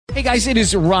Hey guys, it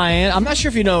is Ryan. I'm not sure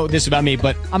if you know this about me,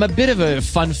 but I'm a bit of a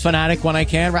fun fanatic when I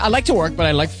can. I like to work, but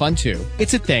I like fun too.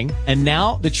 It's a thing. And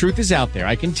now the truth is out there.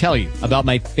 I can tell you about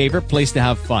my favorite place to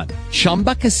have fun.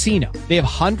 Chumba Casino. They have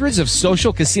hundreds of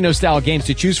social casino style games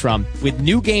to choose from with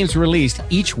new games released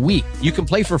each week. You can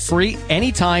play for free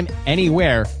anytime,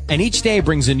 anywhere. And each day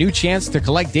brings a new chance to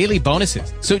collect daily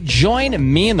bonuses. So join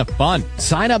me in the fun.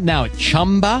 Sign up now at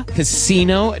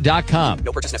ChumbaCasino.com.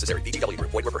 No purchase necessary. VGW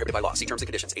Group. Void where prohibited by law. See terms and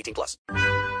conditions. 18+.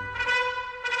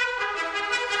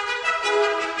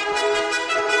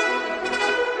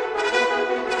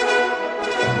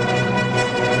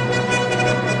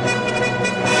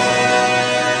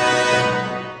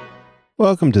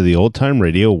 Welcome to the Old Time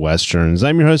Radio Westerns.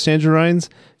 I'm your host, Andrew Rhynes,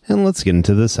 and let's get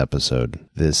into this episode.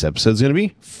 This episode is going to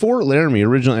be Fort Laramie.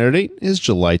 Original air date is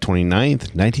July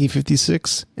 29th,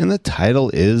 1956, and the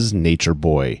title is Nature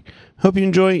Boy. Hope you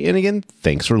enjoy, and again,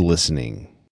 thanks for listening.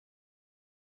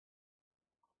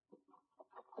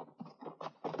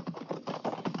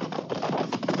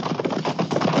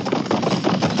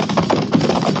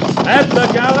 At the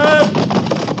gallop,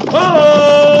 follow!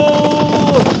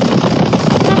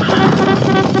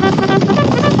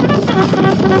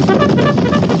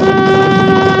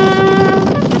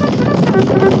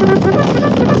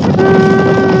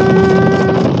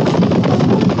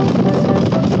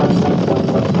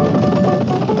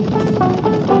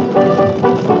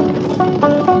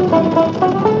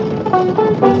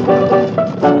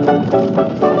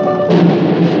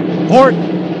 Fort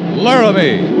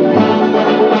Laramie.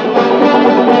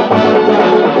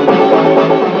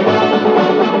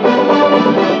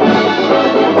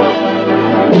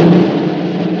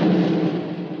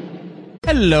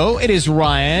 Hello, it is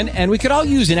Ryan, and we could all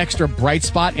use an extra bright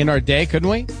spot in our day, couldn't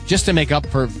we? Just to make up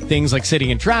for things like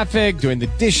sitting in traffic, doing the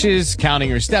dishes, counting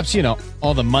your steps, you know,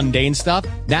 all the mundane stuff.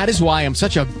 That is why I'm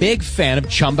such a big fan of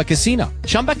Chumba Casino.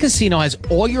 Chumba Casino has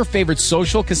all your favorite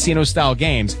social casino-style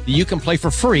games that you can play for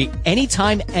free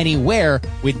anytime, anywhere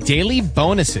with daily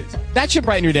bonuses. That should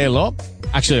brighten your day a little.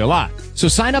 Actually, a lot. So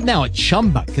sign up now at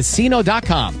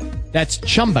ChumbaCasino.com. That's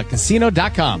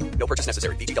ChumbaCasino.com. No purchase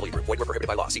necessary. VGW Group. Void where prohibited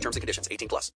by law. See terms and conditions.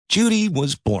 18+. Judy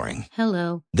was boring.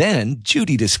 Hello. Then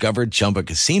Judy discovered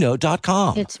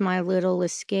ChumbaCasino.com. It's my little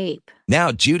escape.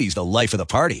 Now Judy's the life of the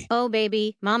party. Oh,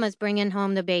 baby, mama's bringing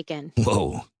home the bacon.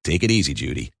 Whoa, take it easy,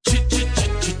 Judy.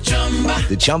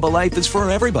 The Chumba life is for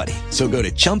everybody. So go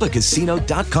to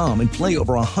ChumbaCasino.com and play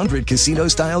over 100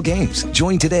 casino-style games.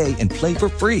 Join today and play for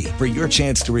free for your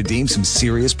chance to redeem some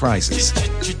serious prizes.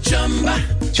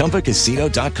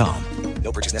 ChumbaCasino.com.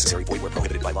 No purchase necessary. Void where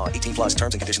prohibited by law. 18+.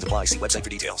 Terms and conditions apply. See website for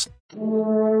details.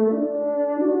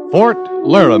 Fort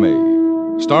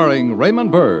Laramie, starring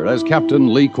Raymond Burr as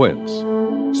Captain Lee Quince.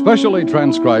 Specially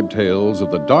transcribed tales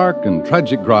of the dark and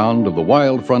tragic ground of the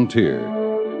wild frontier.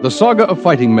 The saga of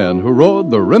fighting men who rode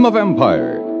the rim of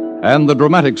empire, and the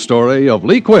dramatic story of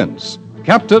Lee Quince,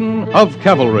 Captain of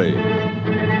Cavalry.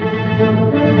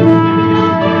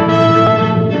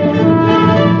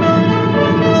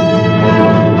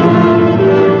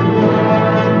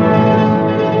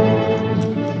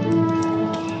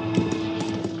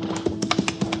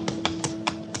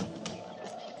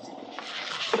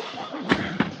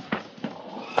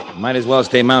 Might as well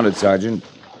stay mounted, Sergeant.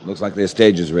 Looks like their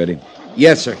stage is ready.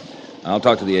 Yes, sir. I'll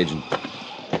talk to the agent.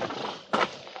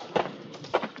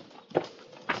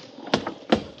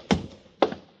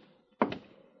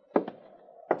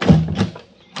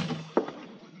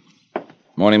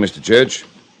 Morning, Mr. Church.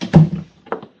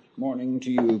 Morning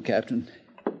to you, Captain.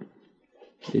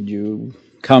 Did you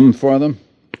come for them?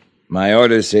 My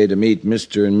orders say to meet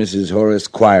Mr. and Mrs. Horace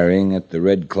Quiring at the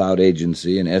Red Cloud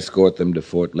Agency and escort them to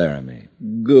Fort Laramie.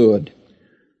 Good.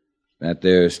 That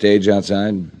their stage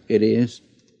outside? It is.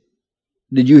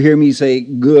 Did you hear me say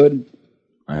good?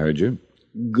 I heard you.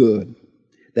 Good.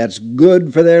 That's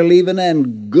good for their leaving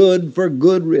and good for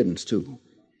good riddance, too.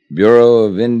 Bureau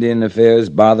of Indian Affairs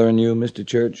bothering you, Mr.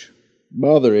 Church?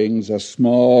 Bothering's a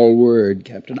small word,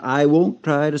 Captain. I won't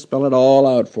try to spell it all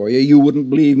out for you. You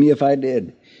wouldn't believe me if I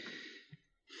did.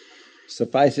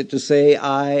 Suffice it to say,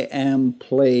 I am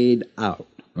played out.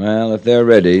 Well, if they're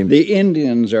ready... The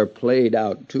Indians are played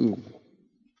out, too.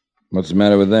 What's the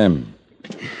matter with them?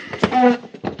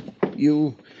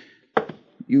 You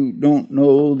don't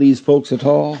know these folks at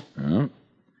all? Oh.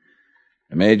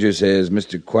 The Major says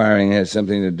Mr. Quiring has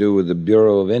something to do with the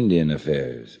Bureau of Indian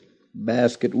Affairs.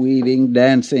 Basket weaving,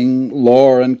 dancing,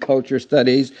 lore and culture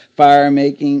studies,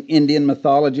 fire-making, Indian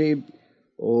mythology.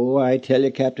 Oh, I tell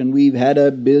you, Captain, we've had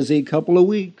a busy couple of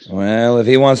weeks. Well, if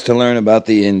he wants to learn about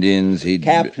the Indians, he'd...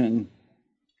 Captain,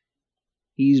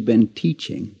 he's been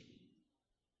teaching.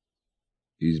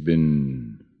 He's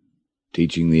been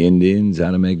Teaching the Indians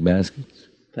how to make baskets?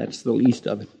 That's the least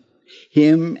of it.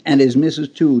 Him and his missus,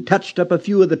 too, touched up a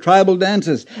few of the tribal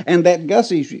dances. And that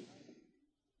Gussie,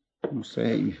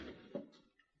 say,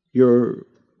 your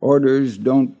orders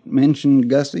don't mention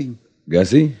Gussie?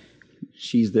 Gussie?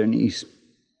 She's their niece.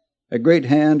 A great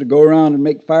hand to go around and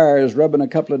make fires, rubbing a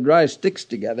couple of dry sticks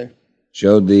together.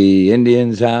 Showed the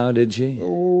Indians how, did she?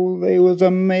 Oh, they was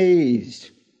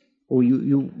amazed. Oh,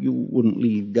 you wouldn't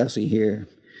leave Gussie here.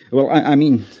 Well, I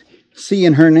mean,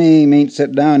 seeing her name ain't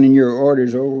set down in your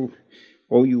orders, you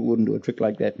wouldn't do a trick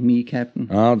like that to me, Captain.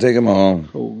 I'll take 'em all.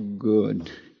 Oh, good.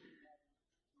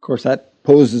 Of course, that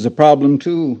poses a problem,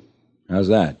 too. How's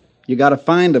that? You gotta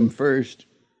find 'em first.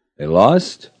 They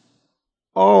lost?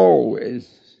 Always.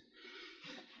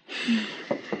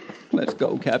 Let's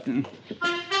go, Captain.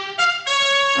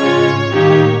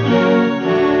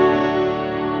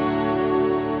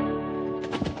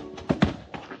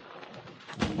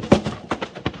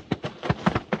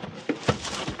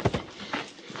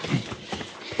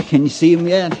 Can you see them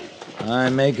yet? I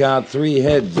make out 3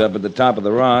 heads up at the top of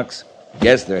the rocks.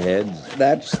 Guess they're heads.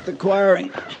 That's the choiring.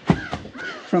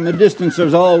 From a distance,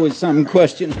 there's always some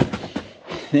question.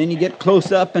 Then you get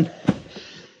close up and...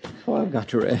 Oh, I've got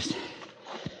to rest.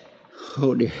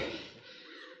 Oh, dear.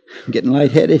 I'm getting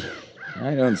lightheaded.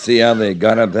 I don't see how they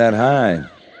got up that high.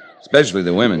 Especially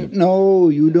the women. No,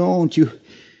 you don't.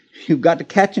 You've got to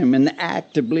catch 'em in the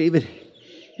act to believe it.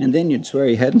 And then you'd swear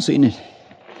you hadn't seen it.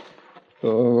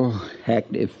 Oh,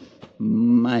 active.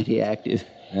 Mighty active.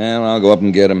 Well, I'll go up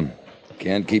and get 'em.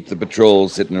 Can't keep the patrol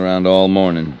sitting around all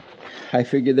morning. I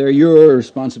figure they're your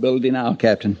responsibility now,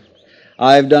 Captain.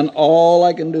 I've done all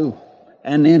I can do.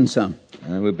 And then some.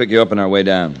 We'll pick you up on our way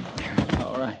down.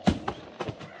 All right.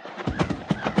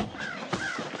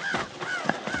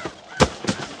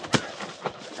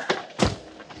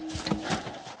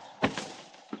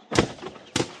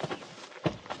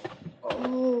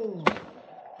 Oh,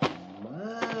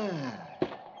 my.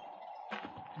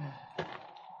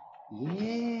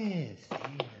 Yes.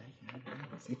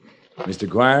 Mr.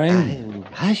 Quiring?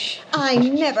 Hush. I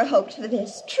never hoped for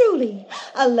this, truly.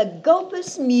 A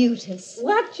Lagopus mutus.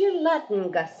 What's your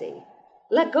Latin, Gussie?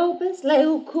 Lagopus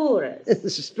leucurus.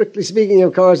 Strictly speaking,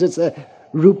 of course, it's a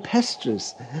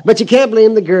rupestris. But you can't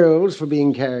blame the girls for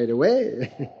being carried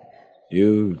away.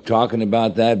 You talking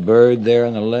about that bird there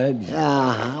on the ledge?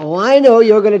 Oh, I know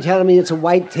you're going to tell me it's a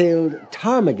white-tailed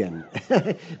ptarmigan.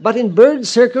 But in bird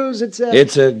circles, it's a...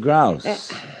 It's a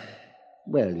grouse.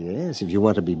 Well, yes, if you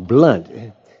want to be blunt,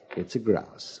 it's a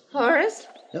grouse. Horace?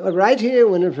 Right here,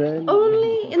 Winifred.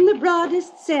 Only in the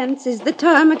broadest sense is the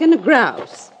ptarmigan a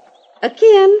grouse.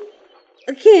 Akin,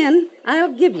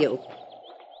 I'll give you.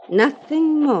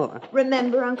 Nothing more.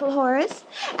 Remember, Uncle Horace?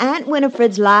 Aunt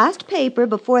Winifred's last paper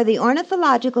before the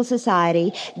Ornithological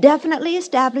Society definitely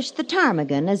established the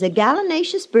ptarmigan as a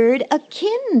gallinaceous bird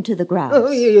akin to the grouse.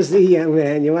 Oh, you see, young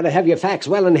man, you want to have your facts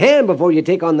well in hand before you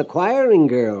take on the choiring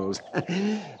girls.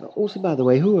 Oh, so by the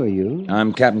way, who are you?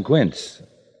 I'm Captain Quince.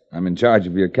 I'm in charge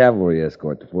of your cavalry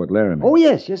escort to Fort Laramie. Oh,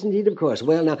 yes, indeed, of course.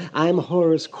 Well, now, I'm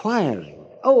Horace Quiring.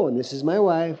 Oh, and this is my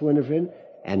wife, Winifred,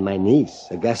 and my niece,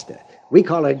 Augusta. We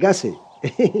call her Gussie.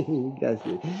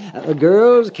 Gussie.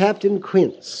 Girls, Captain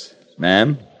Quince.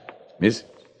 Ma'am? Miss?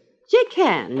 Shake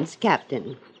hands,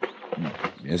 Captain.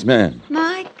 Yes, ma'am.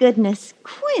 My goodness,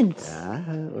 Quince.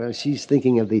 Well, she's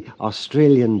thinking of the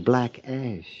Australian black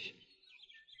ash.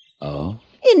 Oh?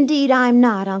 Indeed, I'm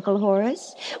not, Uncle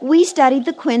Horace. We studied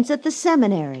the quince at the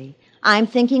seminary. I'm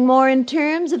thinking more in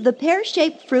terms of the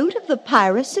pear-shaped fruit of the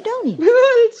Pyrus Sidonium.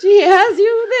 She has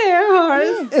you there,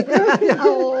 Horace.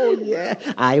 Oh,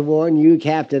 yeah. I warn you,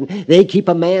 Captain, they keep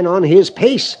a man on his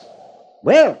pace.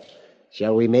 Well,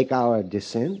 shall we make our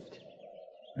descent?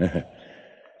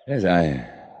 Yes, I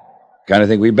kind of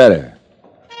think we better.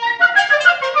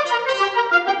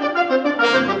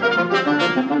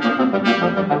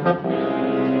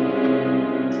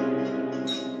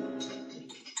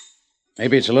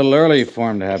 Maybe it's a little early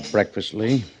for him to have breakfast,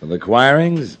 Lee. For the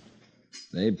Quirings?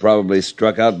 They probably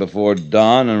struck out before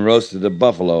dawn and roasted a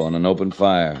buffalo on an open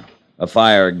fire. A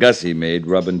fire Gussie made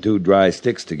rubbing 2 dry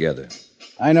sticks together.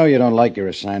 I know you don't like your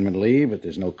assignment, Lee, but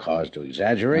there's no cause to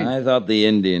exaggerate. I thought the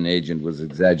Indian agent was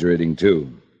exaggerating,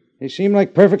 too. They seem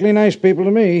like perfectly nice people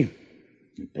to me.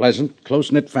 A pleasant,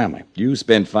 close-knit family. You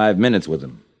spent 5 minutes with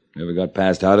them. Never got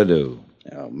past how to do.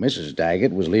 Mrs.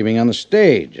 Daggett was leaving on the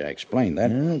stage. I explained that.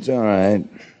 That's all right.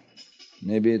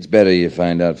 Maybe it's better you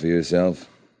find out for yourself.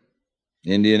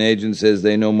 Indian agent says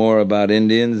they know more about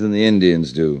Indians than the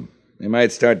Indians do. They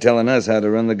might start telling us how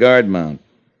to run the guard mount.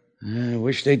 I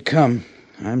wish they'd come.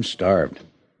 I'm starved.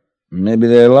 Maybe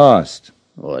they're lost.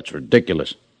 Oh, that's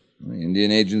ridiculous. The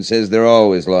Indian agent says they're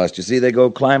always lost. You see, they go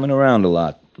climbing around a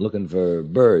lot, looking for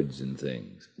birds and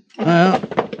things. Well,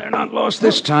 they're not lost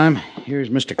this time. Here's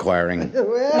Mr. Quiring.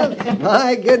 Well,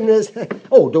 my goodness.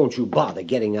 Oh, don't you bother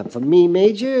getting up for me,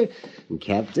 Major and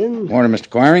Captain. Morning, Mr.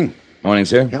 Quiring. Morning,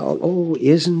 sir. Oh,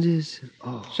 isn't it?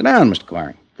 Oh, Sit down, Mr.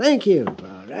 Quiring. thank you.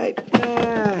 All right.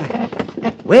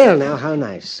 Well, now, how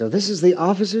nice. So this is the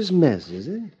officer's mess, is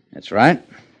it? That's right.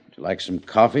 Would you like some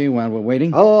coffee while we're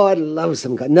waiting? Oh, I'd love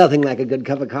some nothing like a good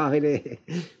cup of coffee.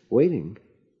 Waiting.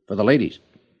 For the ladies.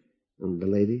 And the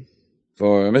ladies?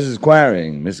 For Mrs.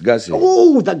 Quiring, Miss Gussie.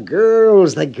 Oh, the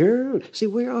girls. See,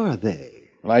 where are they?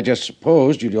 Well, I just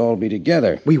supposed you'd all be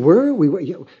together. We were.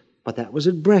 Yeah, but that was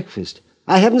at breakfast.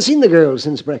 I haven't seen the girls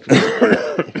since breakfast.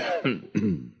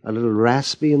 A little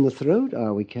raspy in the throat,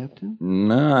 are we, Captain?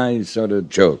 No, I sort of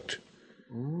choked.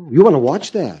 Oh, you want to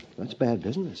watch that? That's bad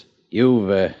business.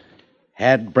 You've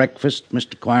had breakfast,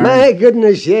 Mr. Quiring? My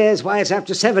goodness, yes. Why, it's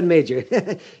after 7, Major.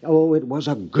 Oh, it was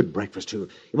a good breakfast, too.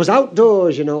 It was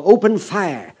outdoors, open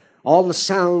fire. All the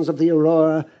sounds of the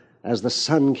aurora as the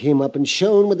sun came up and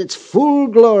shone with its full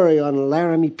glory on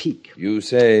Laramie Peak. You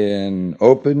say an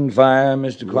open fire,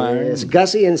 Mr. Quiring? Yes,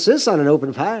 Gussie insists on an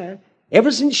open fire. Ever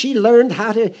since she learned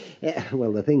how to...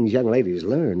 well, the things young ladies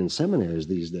learn in seminaries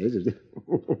these days.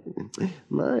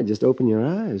 My, just open your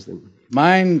eyes.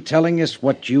 Mind telling us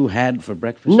what you had for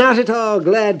breakfast? Not at all.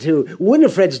 Glad to.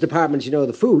 Winifred's department,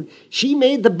 the food. She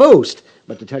made the boast.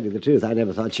 But to tell you the truth, I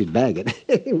never thought she'd bag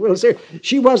it. Well, sir,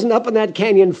 she wasn't up in that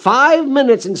canyon 5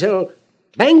 minutes until...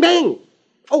 Bang, bang!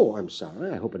 Oh, I'm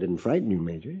sorry. I hope I didn't frighten you,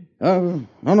 Major. No.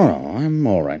 I'm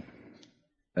all right.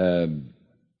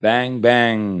 Bang,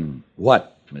 bang.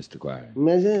 What, Mr.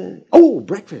 Quiring? Oh,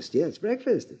 breakfast. Yes,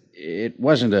 breakfast. It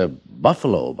wasn't a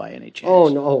buffalo by any chance. Oh,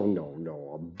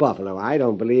 no. A buffalo. I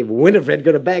don't believe Winifred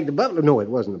could have bagged a buffalo. No, it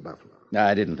wasn't a buffalo.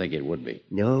 I didn't think it would be.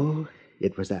 No,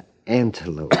 it was an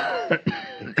antelope.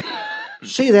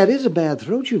 See, that is a bad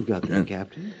throat you've got there,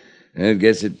 Captain. I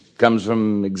guess it comes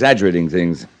from exaggerating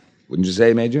things. Wouldn't you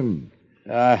say, Major?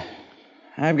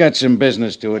 I've got some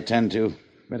business to attend to.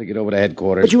 Better get over to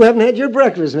headquarters. But you haven't had your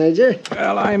breakfast, Major.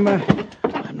 Well, I'm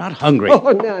not hungry.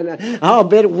 Oh, no. I'll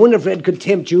bet Winifred could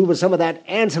tempt you with some of that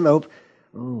antelope.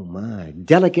 Oh, my.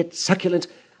 Delicate, succulent.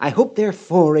 I hope their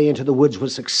foray into the woods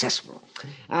was successful.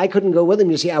 I couldn't go with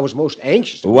them. You see, I was most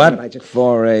anxious. What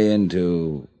foray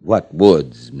into what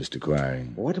woods, Mr.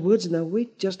 Quiring? What woods? Now,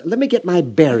 wait let me get my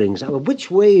bearings. Now,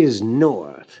 which way is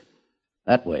north?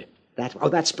 That way.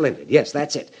 That's splendid. Yes,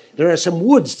 that's it. There are some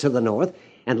woods to the north,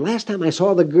 and last time I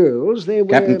saw the girls, they were...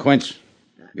 Captain Quince,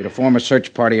 you're to form a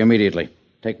search party immediately.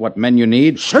 Take what men you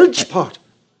need. Search party?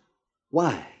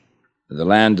 Why? The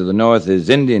land to the north is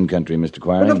Indian country, Mr.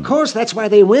 Quiring. Well, of course, that's why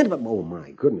they went, but, oh,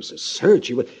 my goodness, a search.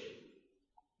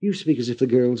 You speak as if the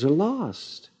girls are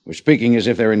lost. We're speaking as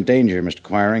if they're in danger, Mr.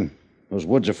 Quiring. Those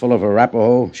woods are full of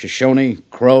Arapaho, Shoshone,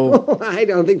 Crow. Oh, I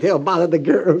don't think they'll bother the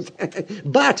girls.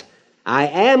 But I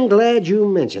am glad you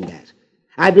mentioned that.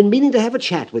 I've been meaning to have a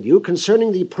chat with you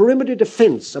concerning the perimeter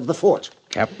defense of the fort.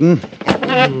 Captain?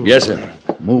 Yes, sir.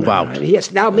 Move out.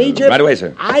 Yes, now, Major... Right away,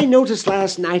 sir. I noticed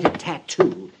last night a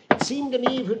tattoo. It seemed to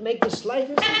me if you'd make the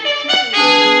slightest...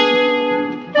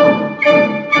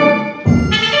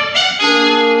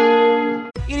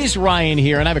 It is Ryan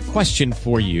here, and I have a question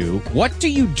for you. What do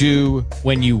you do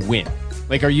when you win?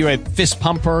 Like, are you a fist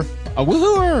pumper, a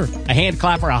woohooer, a hand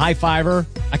clapper, a high fiver?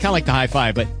 I kind of like the high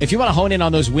five, but if you want to hone in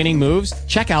on those winning moves,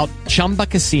 check out Chumba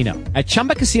Casino. At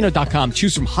ChumbaCasino.com,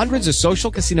 choose from hundreds of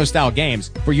social casino-style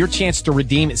games for your chance to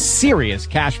redeem serious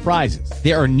cash prizes.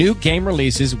 There are new game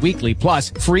releases weekly, plus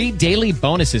free daily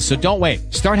bonuses, so don't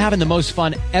wait. Start having the most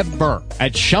fun ever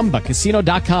at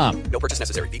ChumbaCasino.com. No purchase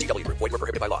necessary. VGW. Void where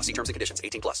prohibited by law. See terms and conditions.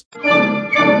 18+.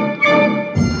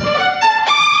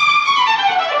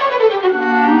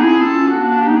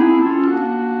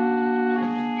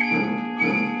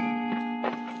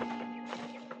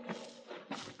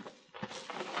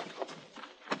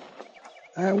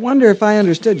 I wonder if I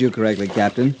understood you correctly,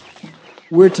 Captain.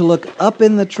 We're to look up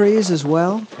in the trees as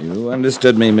well? You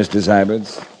understood me, Mr.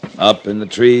 Syberts. Up in the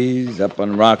trees, up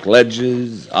on rock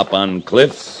ledges, up on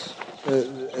cliffs.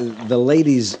 The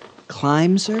ladies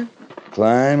climb, sir?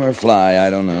 Climb or fly,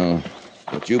 I don't know.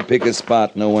 But you pick a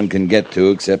spot no one can get to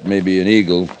except maybe an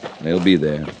eagle. They'll be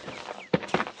there.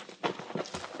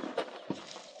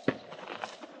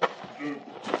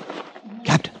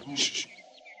 Captain. Shh.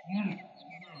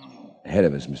 Ahead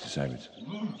of us, Mr. Syberts.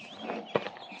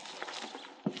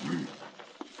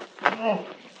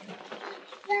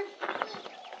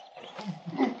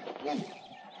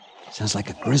 Sounds like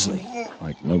a grizzly.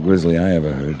 Like no grizzly I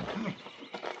ever heard.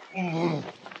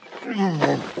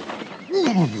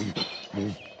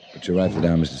 Put your rifle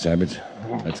down, Mr. Syberts.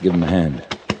 Let's give him a hand.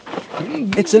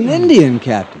 It's an Indian,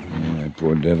 Captain. Yeah, that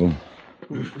poor devil.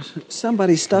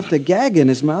 Somebody stuffed a gag in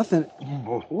his mouth, and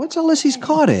what's all this he's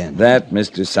caught in? That,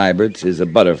 Mr. Syberts, is a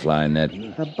butterfly net.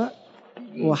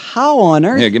 Well, how on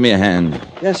earth? Here, give me a hand.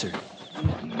 Yes, sir.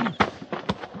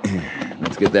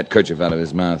 Let's get that kerchief out of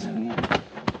his mouth.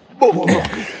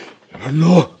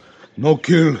 No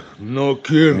kill.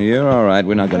 You're all right.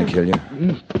 We're not going to kill you.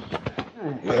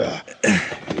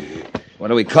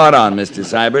 What are we caught on, Mr.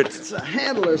 Syberts? It's a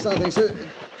handle or something, sir.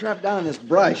 Trapped down in this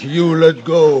brush. You let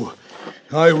go.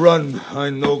 I run. I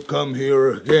no come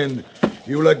here again.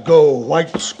 You let go.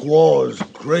 White squaws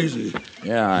crazy.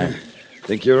 Yeah, I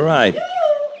think you're right.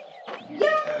 Young man,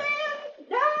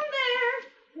 down there.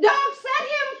 Don't set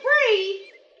him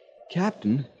free.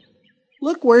 Captain,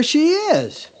 look where she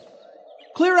is.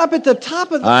 Clear up at the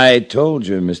top of the... I told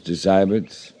you, Mr.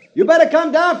 Syberts. You better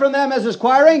come down from there, Mrs.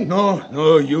 Quiring.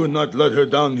 No, you not let her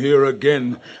down here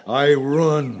again. I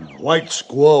run. White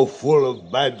squaw full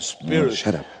of bad spirits.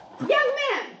 Shut up. Young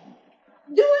man,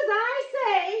 do as I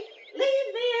say.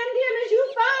 Leave the Indian as you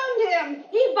found him.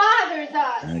 He bothers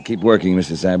us. Keep working,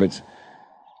 Mr. Syberts.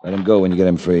 Let him go when you get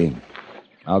him free.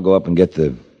 I'll go up and get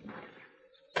the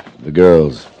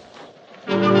girls.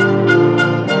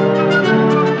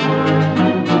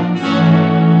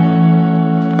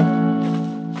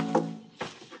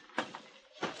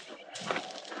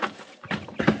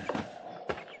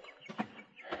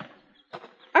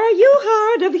 Are you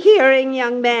hard of hearing,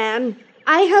 young man?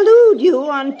 I hallooed you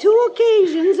on 2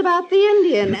 occasions about the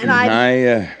Indian, and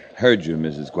I heard you,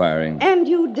 Mrs. Quiring. And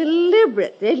you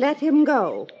deliberately let him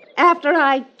go, after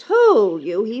I told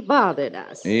you he bothered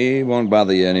us. He won't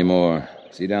bother you anymore.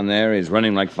 See down there? He's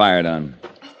running like fired on.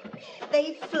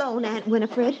 They've flown, Aunt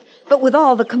Winifred, but with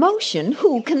all the commotion,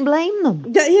 who can blame them?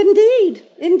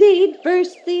 Indeed.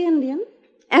 First the Indian,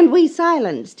 and we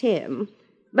silenced him.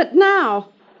 But now,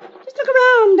 just look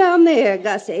around down there,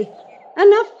 Gussie.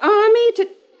 Enough army to...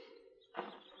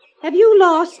 Have you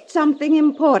lost something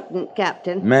important,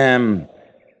 Captain? Ma'am,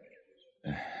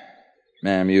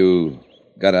 you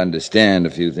gotta understand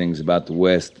a few things about the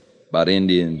West, about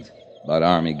Indians, about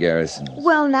Army garrisons.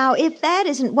 Well, now, if that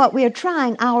isn't what we're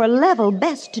trying our level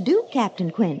best to do, Captain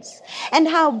Quince, and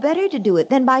how better to do it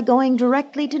than by going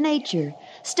directly to nature,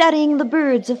 studying the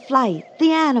birds of flight,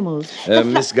 the animals...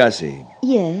 Miss Gussie.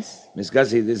 Yes? Miss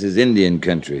Gussie, this is Indian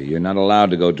country. You're not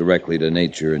allowed to go directly to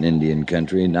nature in Indian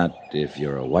country, not if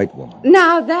you're a white woman.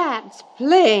 Now that's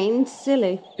plain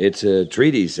silly. It's a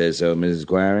treaty says so, Mrs.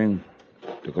 Quiring.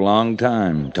 Took a long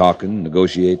time, talking,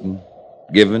 negotiating,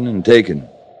 giving and taking.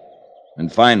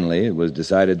 And finally, it was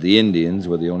decided the Indians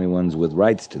were the only ones with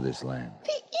rights to this land.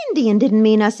 The Indian didn't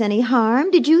mean us any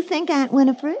harm, did you think, Aunt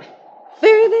Winifred?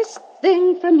 Furthest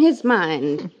thing from his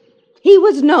mind. He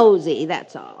was nosy,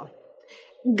 that's all.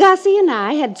 Gussie and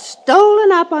I had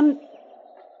stolen up on...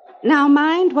 Now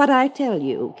mind what I tell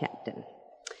you, Captain.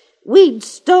 We'd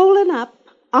stolen up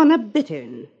on a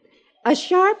bittern. A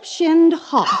sharp-shinned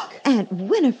hawk. Aunt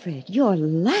Winifred, your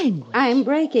language. I'm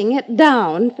breaking it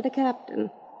down for the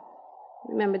captain.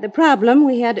 Remember the problem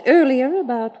we had earlier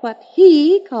about what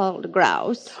he called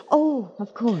grouse? Oh,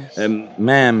 of course.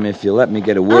 Ma'am, if you'll let me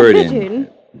get a word a bittern,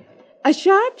 a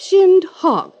sharp-shinned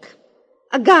hawk,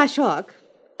 a goshawk,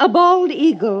 a bald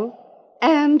eagle,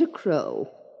 and a crow.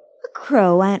 A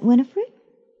crow, Aunt Winifred?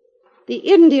 The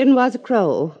Indian was a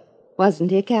crow, wasn't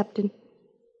he, Captain?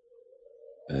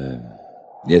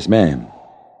 Yes, ma'am.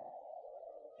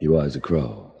 He was a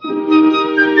crow.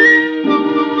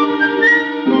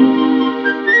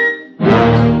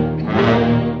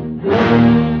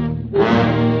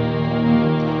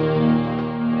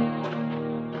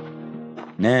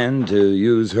 And to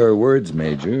use her words,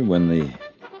 Major, when the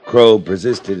crow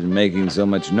persisted in making so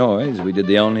much noise, we did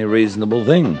the only reasonable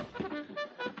thing.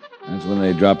 That's when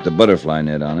they dropped a butterfly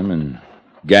net on him and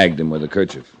gagged him with a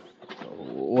kerchief.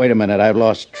 Wait a minute, I've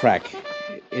lost track.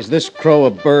 Is this crow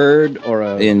a bird or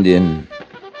a... Indian.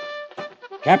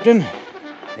 Captain,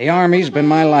 the Army's been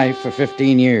my life for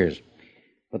 15 years.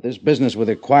 But this business with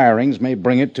acquirings may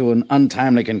bring it to an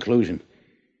untimely conclusion.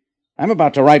 I'm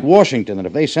about to write Washington that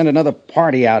if they send another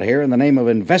party out here in the name of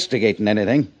investigating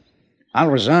anything, I'll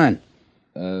resign.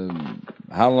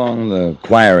 How long the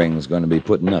acquiring's going to be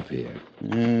putting up here?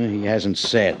 He hasn't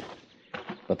said.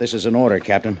 But this is an order,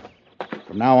 Captain.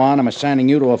 From now on, I'm assigning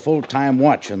you to a full-time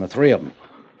watch on the 3 of them.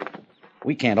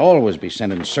 We can't always be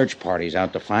sending search parties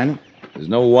out to find them. There's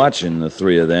no watching the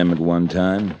 3 of them at one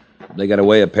time. They got a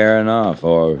way of pairing off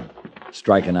or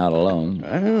striking out alone.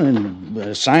 And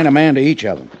assign a man to each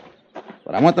of them.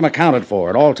 But I want them accounted for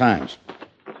at all times.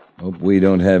 Hope we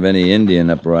don't have any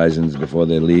Indian uprisings before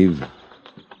they leave.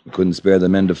 We couldn't spare the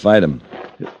men to fight them.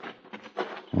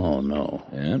 Oh, no.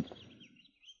 Yeah?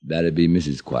 That'd be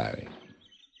Mrs. Quiring.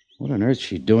 What on earth's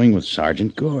she doing with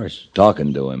Sergeant Gorse?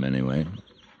 Talking to him, anyway.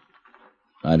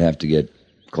 I'd have to get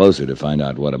closer to find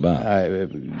out what about.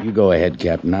 You go ahead,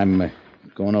 Captain. I'm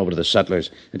going over to the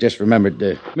Sutlers. I just remembered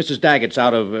Mrs. Daggett's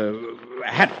out of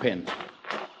hat pin.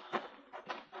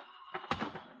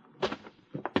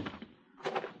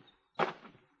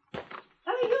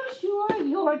 Are you sure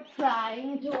you're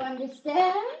trying to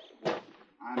understand?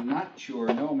 I'm not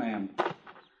sure, no, ma'am.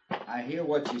 I hear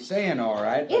what you're saying, all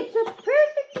right. It's a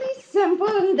perfectly simple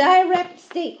and direct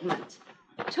statement.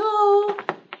 Toe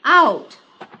out.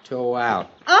 Toe out.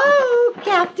 Oh,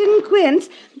 Captain Quince,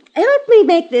 help me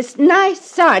make this nice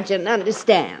sergeant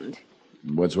understand.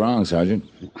 What's wrong, Sergeant?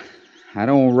 I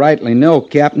don't rightly know,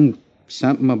 Captain.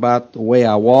 Something about the way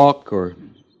I walk or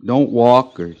don't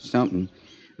walk or something.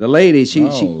 The lady, she...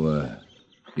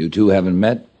 You two haven't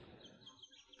met?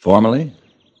 Formally?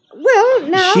 Well,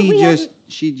 now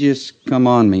She just come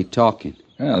on me talking.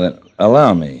 Well, then,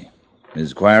 allow me.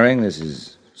 Ms. Quiring, this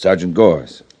is Sergeant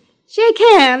Gorse. Shake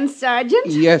hands, Sergeant.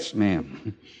 Yes,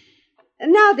 ma'am.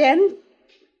 Now then,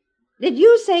 did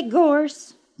you say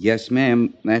Gorse? Yes,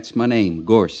 ma'am. That's my name,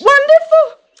 Gorse.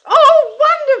 Wonderful! Oh,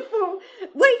 wonderful!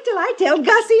 Wait till I tell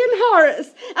Gussie and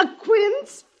Horace, a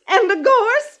Quince and a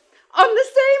Gorse on the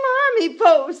same army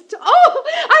post. Oh,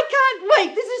 I can't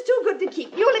wait. This is too good to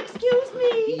keep. You'll excuse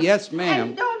me? Yes, ma'am.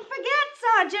 And don't forget,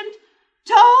 Sergeant,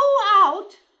 toe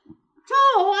out.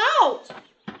 Toe out.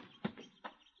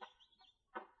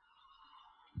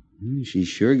 She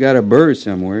sure got a burr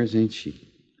somewhere, ain't she?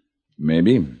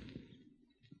 Maybe.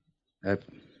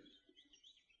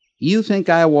 You think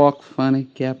I walk funny,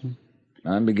 Captain?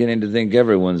 I'm beginning to think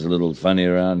everyone's a little funny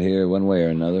around here, one way or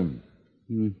another.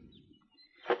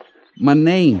 My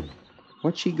name.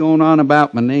 What's she going on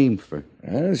about my name for?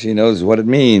 Well, she knows what it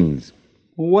means.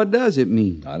 Well, what does it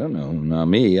mean? I don't know. Now,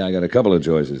 me, I got a couple of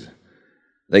choices.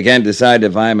 They can't decide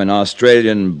if I'm an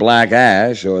Australian black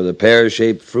ash or the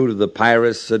pear-shaped fruit of the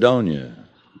Pyrus Sidonia.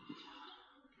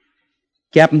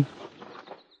 Captain,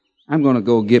 I'm going to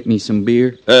go get me some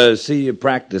beer. See you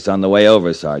practice on the way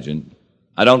over, Sergeant.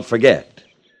 Don't forget.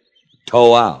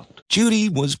 Toe out. Judy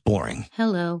was boring.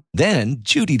 Hello. Then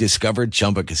Judy discovered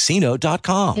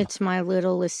ChumbaCasino.com. It's my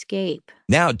little escape.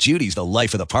 Now Judy's the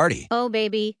life of the party. Oh,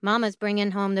 baby, mama's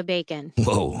bringing home the bacon.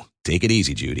 Whoa, take it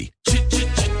easy, Judy.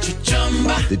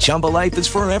 The Chumba life is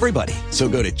for everybody. So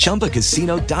go to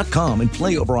ChumbaCasino.com and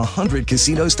play over 100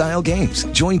 casino-style games.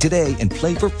 Join today and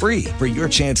play for free for your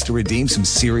chance to redeem some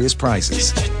serious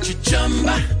prizes.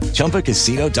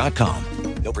 ChumbaCasino.com.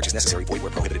 No purchase necessary. Void where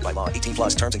prohibited by law. 18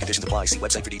 plus terms and conditions apply. See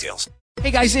website for details.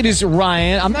 Hey guys, it is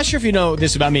Ryan. I'm not sure if you know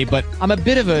this about me, but I'm a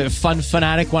bit of a fun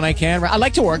fanatic when I can. I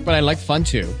like to work, but I like fun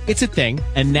too. It's a thing.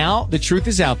 And now the truth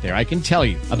is out there. I can tell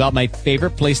you about my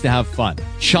favorite place to have fun.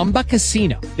 Chumba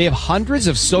Casino. They have hundreds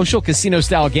of social casino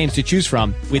style games to choose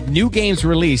from with new games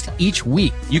released each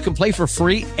week. You can play for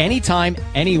free anytime,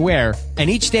 anywhere. And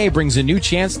each day brings a new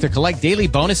chance to collect daily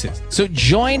bonuses. So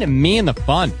join me in the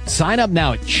fun. Sign up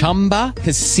now at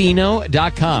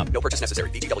ChumbaCasino.com. No purchase necessary.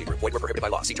 VGW. Void where prohibited by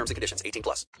law. See terms and conditions. 18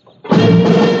 plus.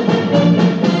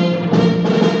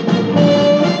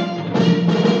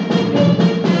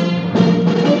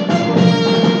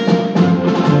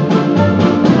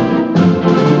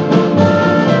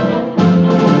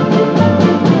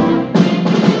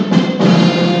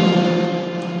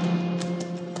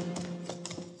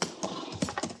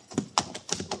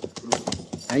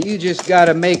 Now, you just got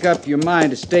to make up your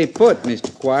mind to stay put,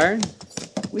 Mr. Quiring.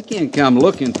 We can't come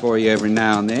looking for you every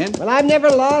now and then. Well, I've never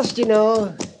lost, you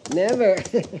know. Never.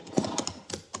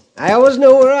 I always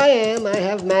know where I am. I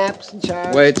have maps and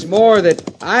charts. Well, it's more that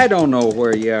I don't know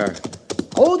where you are.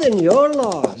 Oh, then you're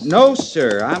lost. No,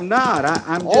 sir, I'm not.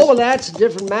 I'm just... Oh, well, that's a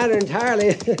different matter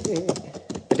entirely.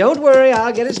 But don't worry,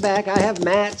 I'll get us back. I have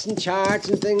maps and charts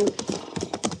and things.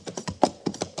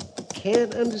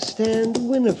 Can't understand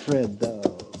Winifred,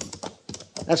 though.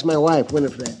 That's my wife,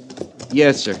 Winifred.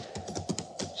 Yes, sir.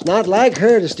 It's not like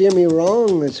her to steer me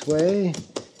wrong this way.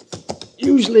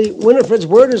 Usually, Winifred's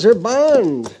word is her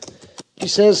bond. She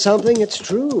says something, it's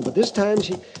true. But this time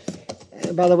she...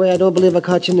 By the way, I don't believe I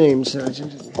caught your name,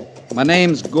 Sergeant. My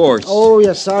name's Gorse. Oh,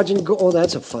 yes, Sergeant Oh,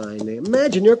 that's a fine name.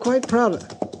 Imagine you're quite proud of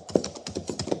it.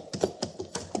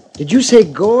 Did you say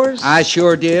Gorse? I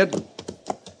sure did.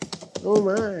 Oh,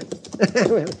 my.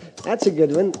 Well, that's a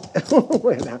good one.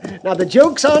 Well, now, the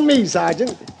joke's on me,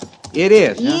 Sergeant. It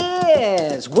is, huh?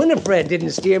 Yes. Winifred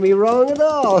didn't steer me wrong at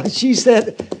all. She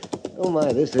said... Oh,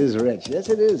 my, this is rich. Yes,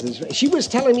 it is. It's rich. She was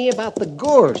telling me about the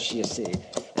gorse, you see,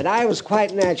 and I was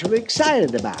quite naturally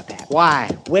excited about that. Why?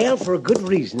 Well, for a good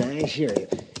reason, I assure you.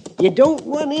 You don't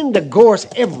run into gorse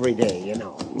every day, you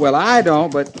know. Well, I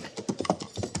don't, but...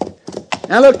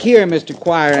 Now, look here, Mr.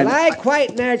 Quire. Well, I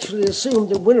quite naturally assumed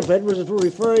that Winifred was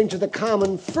referring to the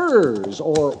common furs,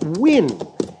 or whin.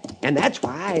 And that's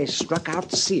why I struck out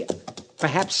to see it.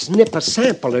 Perhaps snip a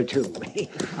sample or two.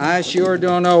 I sure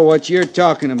don't know what you're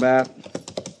talking about.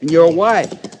 And your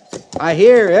wife. I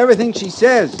hear everything she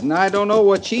says, and I don't know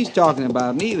what she's talking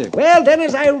about neither. Well, then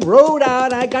as I rode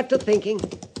out, I got to thinking,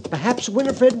 perhaps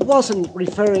Winifred wasn't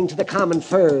referring to the common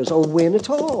furs or whin at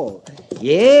all.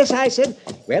 Yes, I said,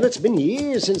 well, it's been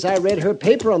years since I read her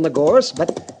paper on the gorse,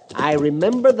 but I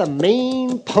remember the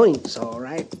main points, all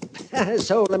right.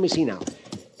 So let me see now.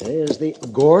 There's the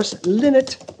gorse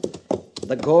linnet,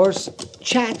 the gorse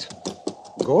chat,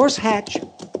 gorse hatch,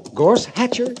 gorse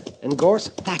hatcher, and gorse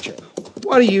thatcher.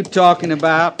 What are you talking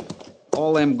about?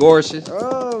 All them gorses?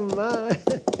 Oh, my.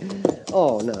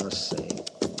 Oh, now, say.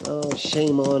 Oh,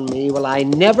 shame on me. Well, I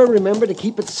never remember to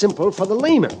keep it simple for the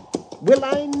layman. Will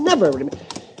I never remember?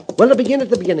 Well, to begin at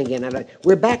the beginning again.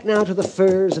 We're back now to the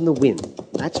furs and the wind.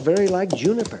 That's very like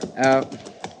juniper.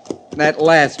 That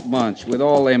last bunch with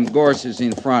all them gorses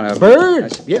in front of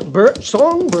Birds. Yeah,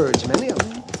 songbirds, many of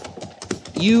them.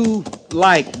 You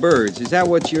like birds. Is that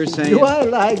what you're saying? Do I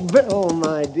like birds? Oh,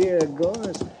 my dear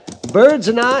gorse. Birds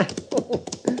and I...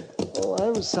 Oh,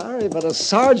 I'm sorry, but a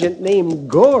sergeant named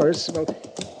Gorse... Well,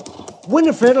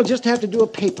 Winifred will just have to do a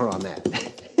paper on that.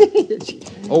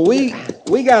 Oh,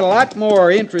 we got a lot more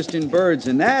interest in birds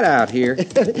than that out here.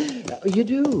 You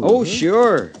do? Oh,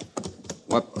 sure.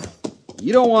 What?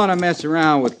 You don't want to mess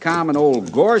around with common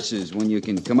old gorses when you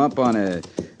can come up on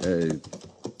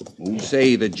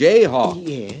say, the jayhawk.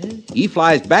 Yes. He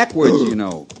flies backwards, you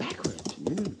know. Backwards?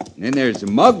 And then there's the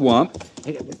mugwump.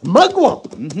 Mugwump?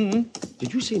 Mm-hmm.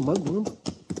 Did you say mugwump?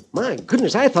 My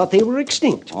goodness, I thought they were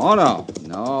extinct. Oh, no.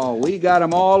 No, we got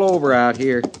them all over out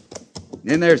here.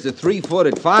 Then there's the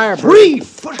three-footed firebird.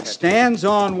 Three-footed? Stands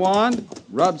on one,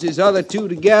 rubs his other two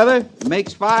together,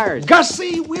 makes fires.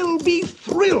 Gussie will be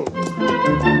thrilled.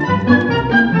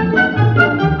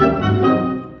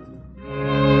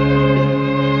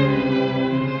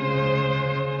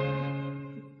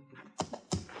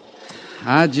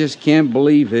 I just can't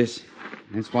believe this.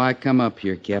 That's why I come up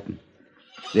here, Captain.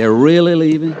 They're really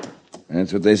leaving?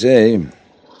 That's what they say.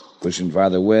 Pushing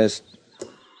farther west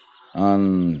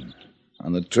on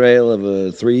the trail of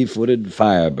a three-footed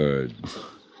firebird.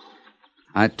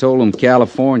 I told them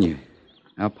California,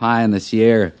 up high in the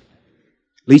Sierra.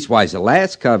 Leastwise, the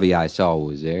last covey I saw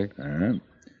was there.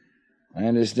 I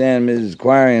understand Mrs.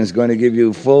 Quarian's going to give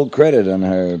you full credit on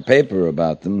her paper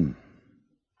about them.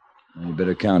 You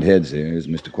better count heads here. Here's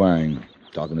Mr. Quarian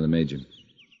talking to the major.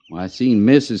 Well, I seen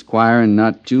Mrs. Quarian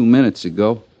not 2 minutes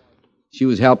ago. She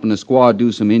was helping the squaw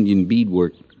do some Indian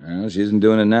beadwork. Well, she isn't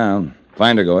doing it now.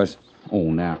 Find her, Gorse.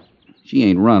 Oh, now, she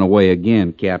ain't run away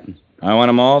again, Captain. I want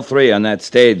them all three on that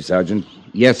stage, Sergeant.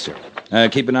 Yes, sir.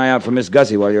 Keep an eye out for Miss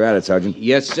Gussie while you're at it, Sergeant.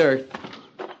 Yes, sir.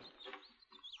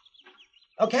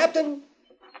 Oh, Captain?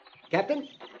 Captain?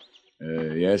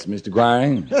 Yes, Mr.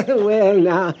 Quarian? Well,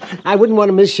 now, I wouldn't want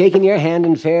to miss shaking your hand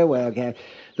in farewell, Cap.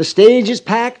 The stage is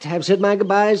packed. I've said my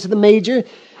goodbyes to the major.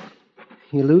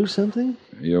 You lose something?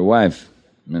 Your wife.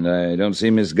 And I don't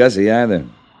see Miss Gussie either.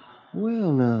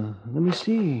 Well, now, let me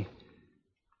see.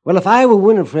 Well, if I were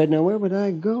Winifred, now, where would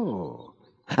I go?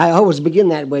 I always begin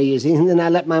that way, you see, and then I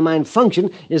let my mind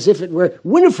function as if it were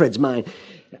Winifred's mind.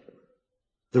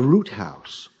 The root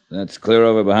house. That's clear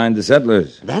over behind the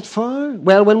settlers. That far?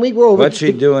 Well, when we go over... What's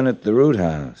she doing at the root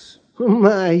house? Oh,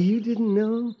 my, you didn't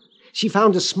know? She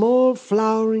found a small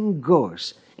flowering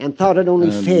gorse and thought it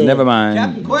only fair. Never mind.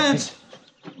 Captain Quince!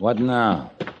 What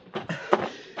now?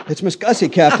 It's Miss Gussie,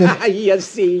 Captain. You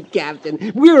see,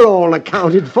 Captain, we're all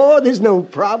accounted for. There's no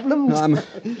problem. No,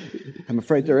 I'm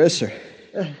afraid there is, sir.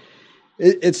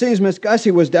 It seems Miss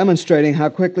Gussie was demonstrating how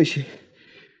quickly she...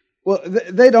 Well,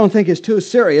 they don't think it's too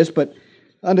serious, but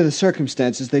under the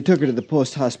circumstances, they took her to the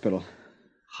post hospital.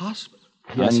 Hospital?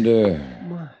 Yes.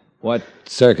 Under what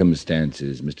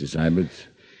circumstances, Mr. Syberts?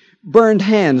 Burned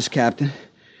hands, Captain.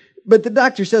 But the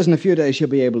doctor says in a few days she'll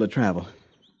be able to travel.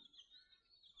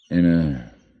 In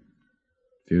a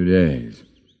few days.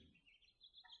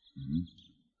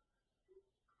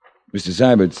 Mr.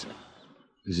 Syberts,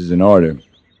 this is an order.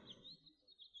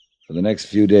 For the next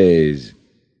few days,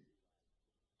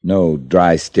 no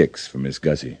dry sticks for Miss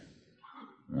Gussie.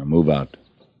 Now move out.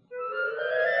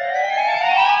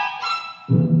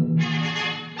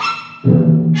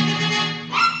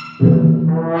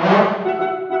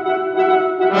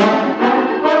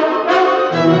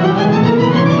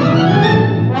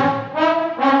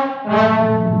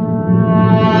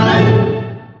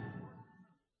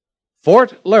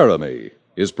 Fort Laramie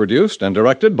is produced and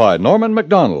directed by Norman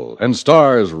MacDonald and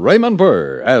stars Raymond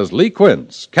Burr as Lee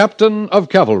Quince, Captain of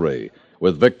Cavalry,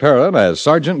 with Vic Perrin as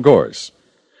Sergeant Gorse.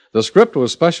 The script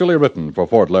was specially written for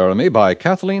Fort Laramie by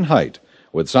Kathleen Height,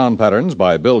 with sound patterns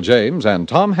by Bill James and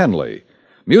Tom Henley.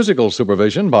 Musical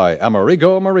supervision by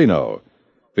Amerigo Marino.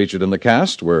 Featured in the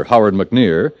cast were Howard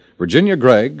McNear, Virginia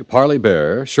Gregg, Parley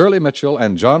Bear, Shirley Mitchell,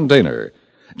 and John Daner.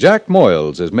 Jack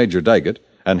Moyles is Major Daggett,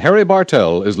 and Harry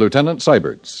Bartell is Lieutenant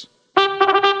Seiberts.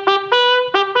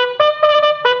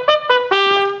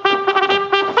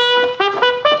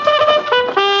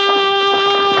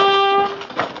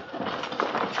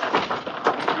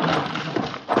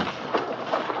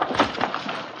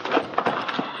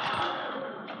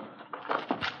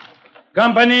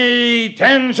 Company,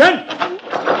 tension!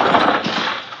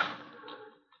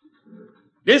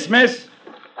 Dismiss.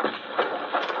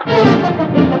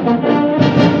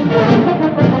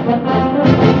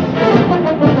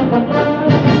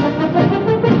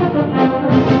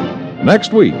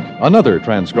 Next week, another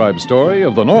transcribed story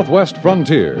of the Northwest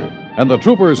frontier and the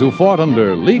troopers who fought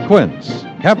under Lee Quince,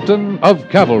 Captain of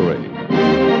Cavalry.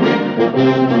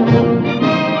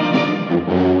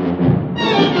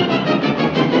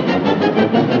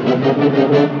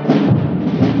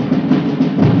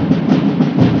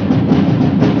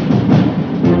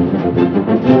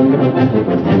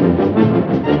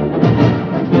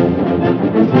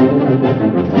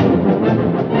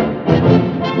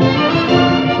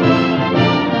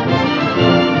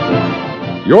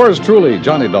 Yours truly,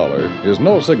 Johnny Dollar, is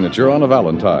no signature on a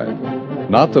Valentine.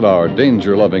 Not that our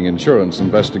danger-loving insurance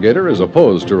investigator is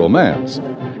opposed to romance.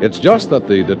 It's just that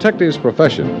the detective's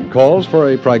profession calls for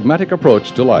a pragmatic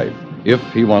approach to life if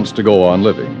he wants to go on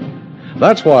living.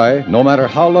 That's why, no matter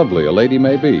how lovely a lady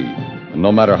may be, and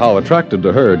no matter how attracted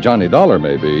to her Johnny Dollar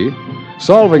may be,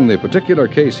 solving the particular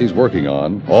case he's working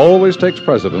on always takes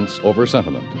precedence over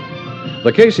sentiment.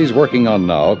 The case he's working on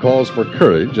now calls for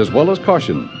courage as well as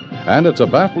caution, and it's a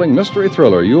baffling mystery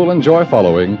thriller you'll enjoy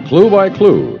following clue by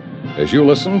clue as you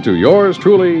listen to Yours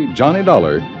truly, Johnny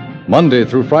Dollar, Monday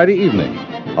through Friday evening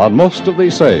on most of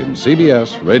these same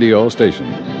CBS radio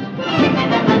stations.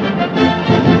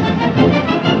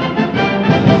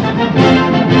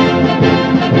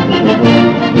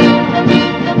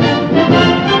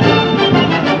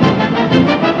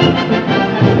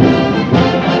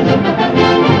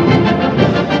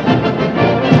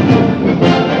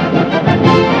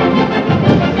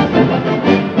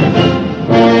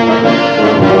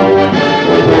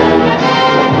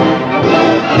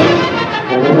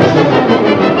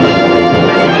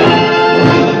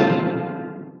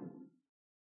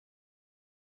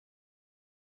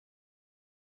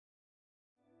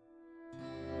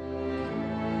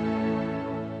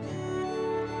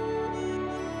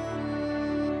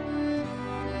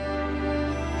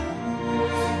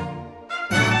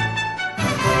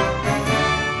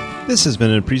 This has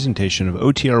been a presentation of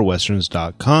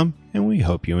OTRWesterns.com, and we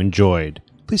hope you enjoyed.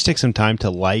 Please take some time to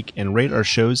like and rate our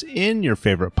shows in your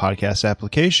favorite podcast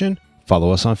application.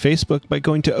 Follow us on Facebook by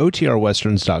going to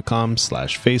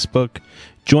OTRWesterns.com/Facebook.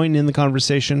 Join in the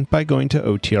conversation by going to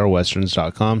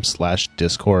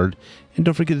OTRWesterns.com/Discord. And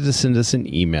don't forget to send us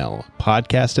an email,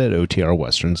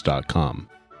 podcast@OTRWesterns.com.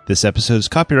 This episode is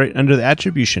copyright under the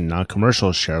attribution,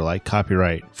 non-commercial, share alike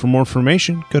copyright. For more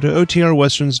information, go to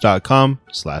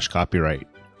OTRWesterns.com/copyright.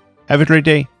 Have a great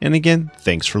day, and again,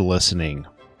 thanks for listening.